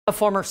A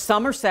former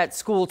Somerset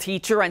school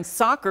teacher and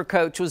soccer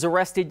coach was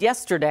arrested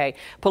yesterday.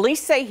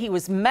 Police say he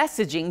was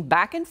messaging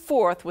back and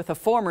forth with a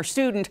former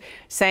student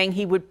saying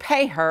he would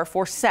pay her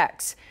for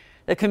sex.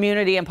 The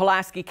community in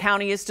Pulaski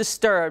County is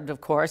disturbed,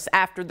 of course,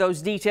 after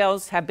those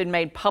details have been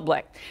made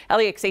public.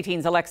 LEX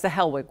 18's Alexa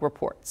Helwig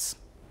reports.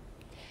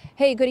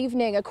 Hey, good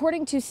evening.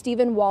 According to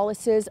Stephen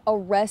Wallace's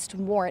arrest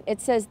warrant,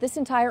 it says this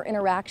entire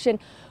interaction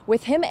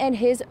with him and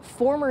his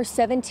former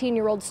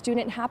 17-year-old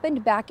student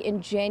happened back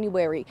in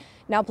January.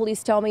 Now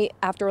police tell me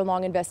after a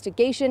long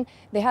investigation,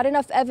 they had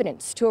enough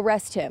evidence to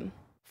arrest him.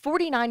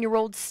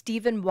 49-year-old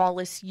Stephen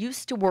Wallace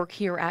used to work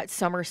here at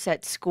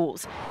Somerset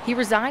schools. He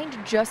resigned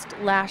just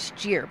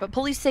last year, but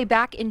police say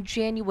back in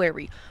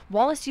January,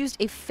 Wallace used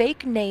a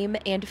fake name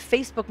and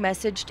Facebook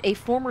messaged a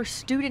former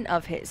student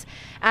of his.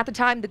 At the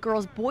time, the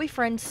girl's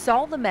boyfriend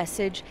saw the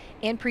message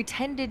and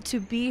pretended to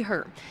be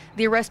her.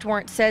 The arrest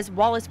warrant says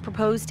Wallace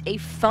proposed a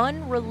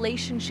fun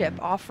relationship,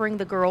 offering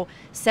the girl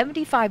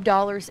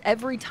 $75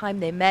 every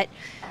time they met.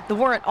 The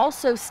warrant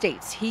also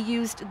states he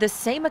used the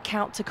same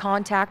account to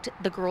contact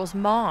the girl's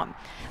mom.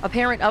 A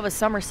parent of a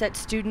Somerset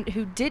student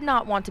who did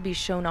not want to be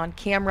shown on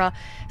camera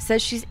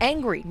says she's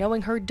angry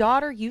knowing her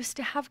daughter used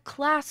to have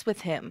class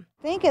with him.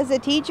 I think as a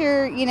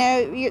teacher,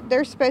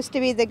 they're supposed to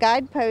be the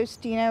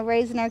guidepost,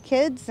 raising our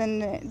kids,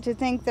 and to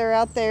think they're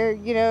out there,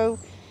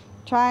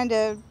 trying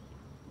to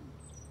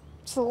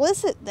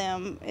solicit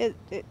them,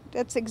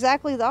 that's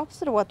exactly the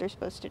opposite of what they're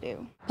supposed to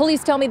do.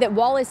 Police tell me that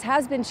Wallace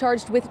has been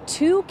charged with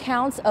 2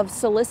 counts of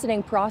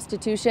soliciting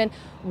prostitution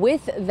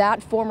with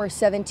that former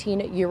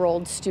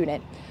 17-year-old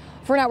student.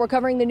 For now, we're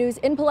covering the news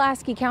in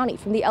Pulaski County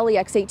from the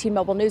LEX 18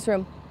 Mobile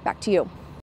Newsroom. Back to you.